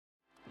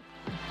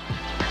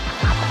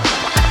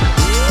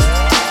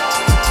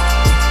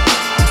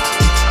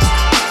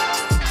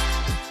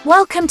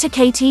Welcome to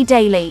KT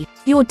Daily,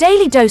 your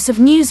daily dose of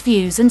news,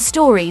 views and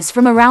stories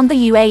from around the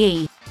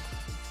UAE.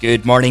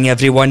 Good morning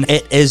everyone,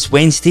 it is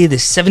Wednesday the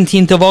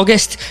 17th of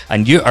August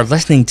and you are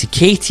listening to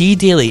KT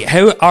Daily.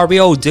 How are we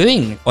all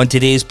doing? On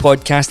today's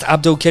podcast,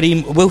 Abdul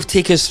Karim will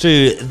take us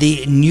through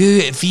the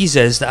new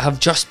visas that have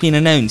just been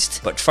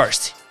announced. But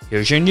first,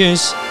 here's your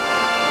news.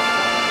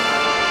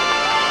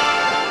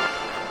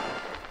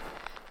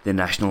 The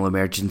National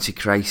Emergency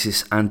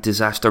Crisis and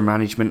Disaster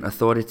Management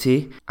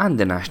Authority and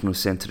the National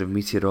Centre of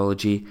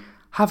Meteorology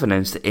have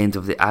announced the end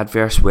of the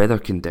adverse weather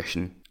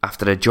condition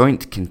after a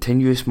joint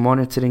continuous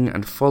monitoring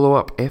and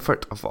follow-up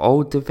effort of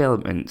all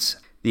developments.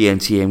 The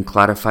NCM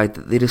clarified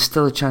that there is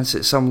still a chance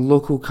that some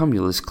local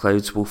cumulus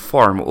clouds will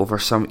form over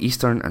some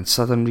eastern and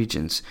southern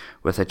regions,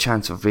 with a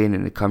chance of rain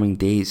in the coming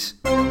days.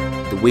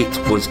 The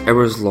wait was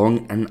hours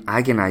long and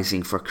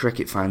agonising for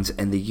cricket fans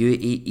in the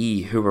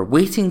UAE who were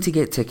waiting to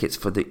get tickets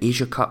for the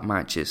Asia Cup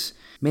matches.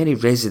 Many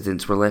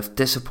residents were left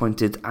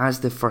disappointed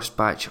as the first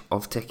batch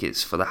of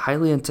tickets for the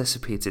highly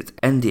anticipated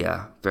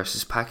India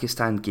vs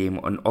Pakistan game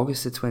on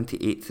August the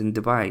 28th in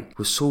Dubai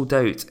was sold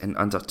out in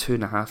under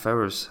 2.5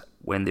 hours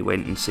when they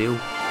went on sale.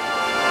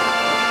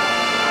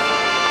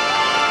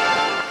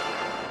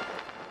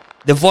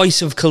 The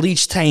voice of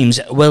Khaleej Times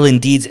will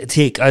indeed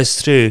take us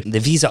through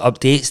the visa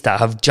updates that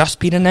have just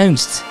been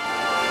announced.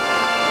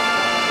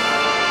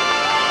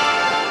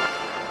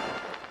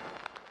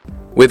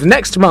 With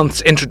next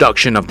month's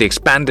introduction of the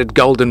expanded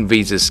Golden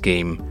Visa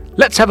Scheme,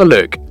 let's have a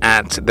look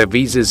at the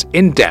visas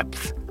in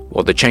depth,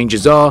 what the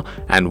changes are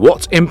and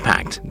what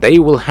impact they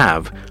will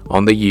have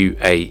on the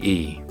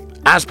UAE.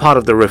 As part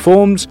of the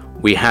reforms,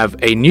 we have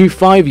a new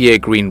 5-year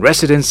green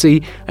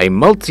residency, a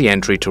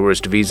multi-entry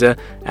tourist visa,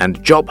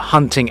 and job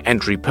hunting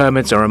entry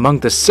permits are among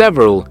the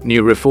several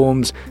new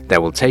reforms that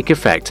will take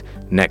effect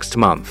next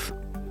month.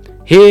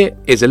 Here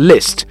is a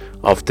list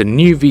of the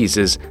new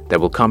visas that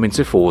will come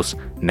into force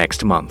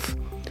next month.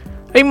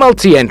 A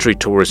multi-entry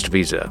tourist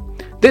visa.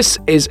 This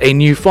is a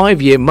new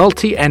 5-year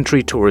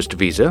multi-entry tourist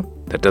visa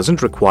that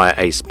doesn't require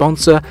a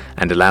sponsor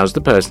and allows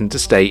the person to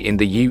stay in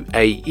the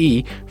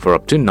UAE for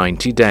up to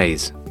 90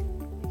 days.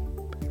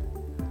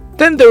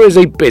 Then there is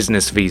a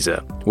business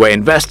visa, where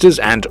investors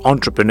and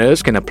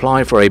entrepreneurs can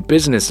apply for a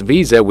business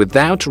visa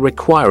without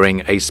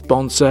requiring a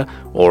sponsor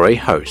or a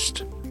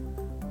host.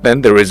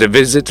 Then there is a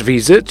visit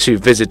visa to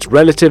visit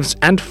relatives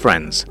and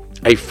friends.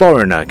 A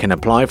foreigner can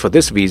apply for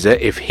this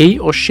visa if he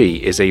or she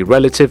is a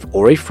relative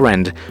or a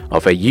friend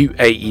of a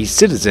UAE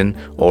citizen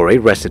or a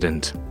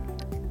resident.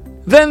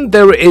 Then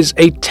there is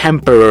a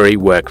temporary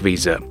work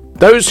visa.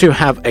 Those who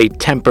have a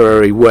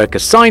temporary work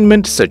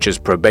assignment, such as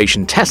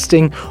probation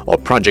testing or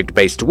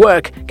project-based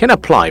work, can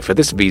apply for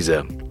this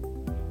visa.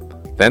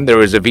 Then there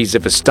is a visa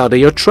for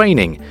study or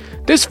training.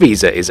 This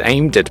visa is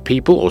aimed at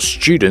people or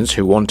students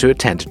who want to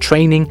attend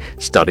training,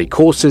 study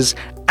courses,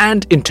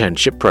 and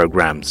internship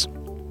programs.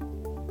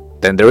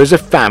 Then there is a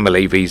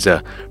family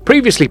visa.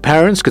 Previously,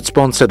 parents could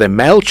sponsor their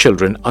male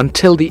children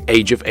until the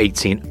age of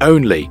 18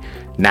 only.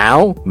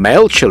 Now,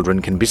 male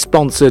children can be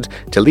sponsored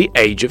till the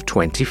age of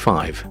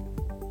 25.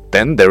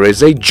 Then there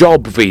is a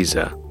job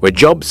visa, where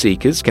job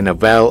seekers can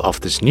avail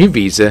of this new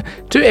visa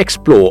to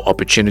explore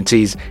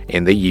opportunities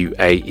in the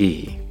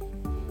UAE.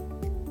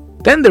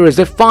 Then there is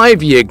a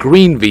 5-year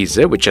green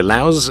visa, which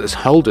allows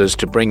holders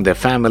to bring their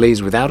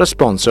families without a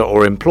sponsor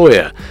or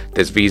employer.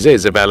 This visa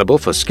is available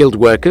for skilled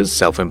workers,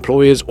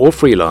 self-employers or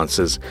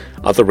freelancers.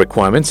 Other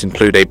requirements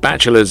include a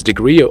bachelor's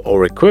degree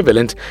or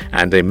equivalent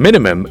and a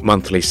minimum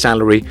monthly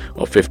salary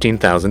of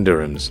 15,000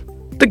 dirhams.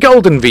 The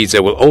Golden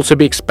Visa will also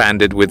be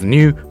expanded with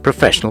new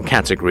professional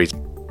categories.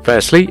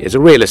 Firstly is a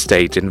real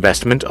estate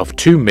investment of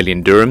 2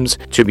 million dirhams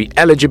to be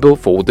eligible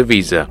for the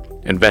visa.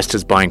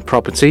 Investors buying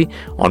property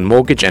on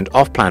mortgage and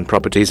off-plan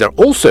properties are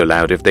also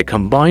allowed if their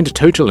combined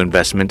total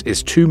investment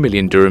is 2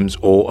 million dirhams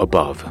or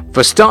above.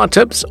 For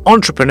startups,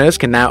 entrepreneurs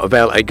can now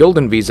avail a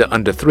Golden Visa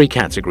under 3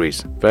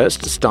 categories.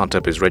 First, a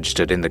startup is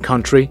registered in the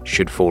country,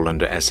 should fall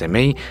under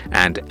SME,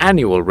 and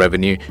annual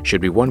revenue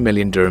should be 1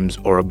 million dirhams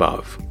or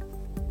above.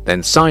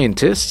 Then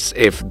scientists,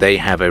 if they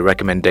have a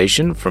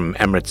recommendation from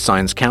Emirates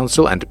Science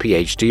Council and a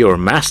PhD or a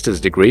master's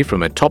degree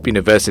from a top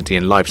university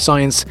in life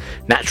science,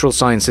 natural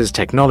sciences,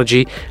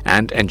 technology,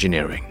 and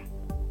engineering.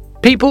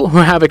 People who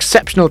have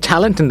exceptional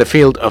talent in the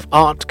field of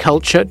art,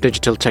 culture,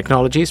 digital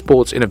technology,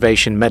 sports,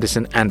 innovation,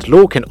 medicine, and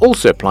law can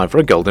also apply for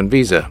a Golden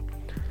Visa.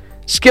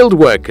 Skilled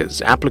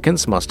workers.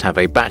 Applicants must have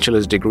a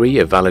bachelor's degree,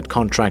 a valid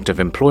contract of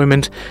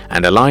employment,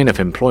 and a line of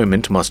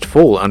employment must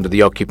fall under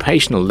the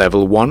occupational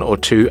level 1 or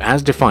 2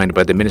 as defined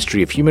by the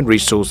Ministry of Human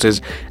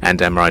Resources and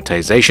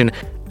Emiratization,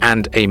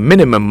 and a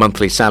minimum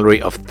monthly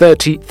salary of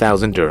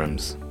 30,000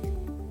 dirhams.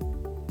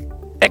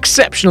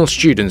 Exceptional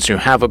students who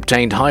have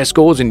obtained high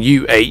scores in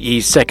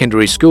UAE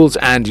secondary schools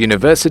and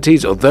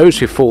universities, or those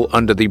who fall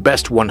under the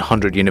best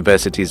 100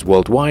 universities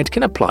worldwide,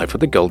 can apply for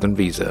the Golden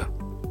Visa.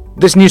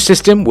 This new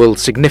system will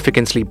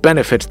significantly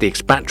benefit the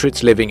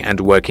expatriates living and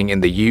working in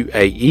the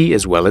UAE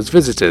as well as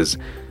visitors.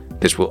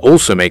 This will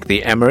also make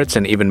the Emirates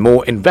an even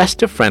more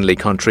investor-friendly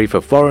country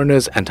for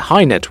foreigners and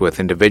high-net-worth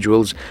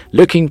individuals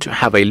looking to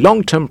have a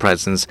long-term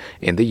presence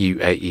in the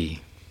UAE.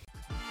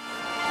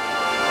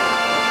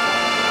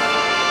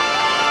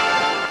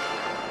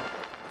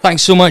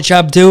 Thanks so much,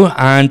 Abdul,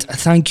 and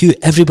thank you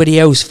everybody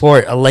else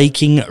for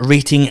liking,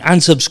 rating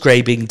and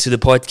subscribing to the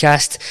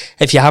podcast.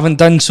 If you haven't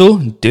done so,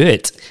 do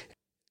it.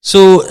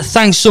 So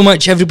thanks so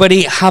much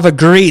everybody, have a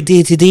great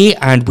day today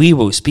and we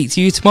will speak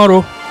to you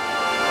tomorrow.